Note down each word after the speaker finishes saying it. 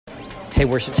Hey,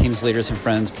 worship teams, leaders, and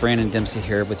friends, Brandon Dempsey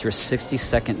here with your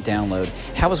 60-second download.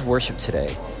 How was worship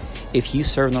today? If you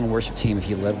served on a worship team, if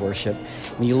you led worship,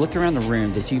 when you look around the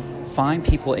room, did you find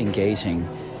people engaging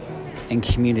in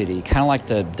community? Kind of like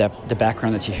the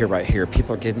background that you hear right here.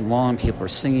 People are getting along, people are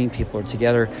singing, people are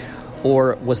together.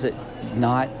 Or was it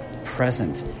not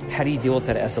present? How do you deal with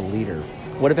that as a leader?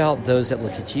 What about those that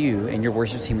look at you and your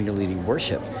worship team and you're leading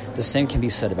worship? The same can be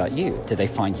said about you. Did they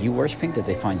find you worshiping? Did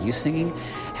they find you singing?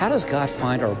 How does God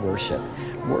find our worship?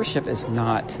 Worship is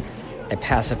not a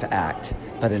passive act,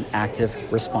 but an active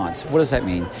response. What does that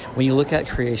mean? When you look at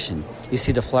creation, you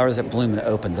see the flowers that bloom and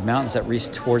open, the mountains that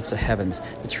reach towards the heavens,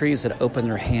 the trees that open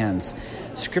their hands.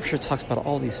 Scripture talks about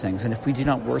all these things. And if we do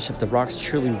not worship, the rocks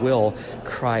truly will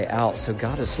cry out. So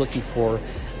God is looking for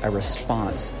a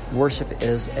response. Worship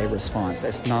is a response.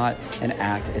 It's not an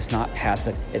act. It's not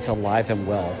passive. It's alive and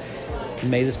well.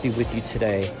 May this be with you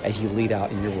today as you lead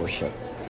out in your worship.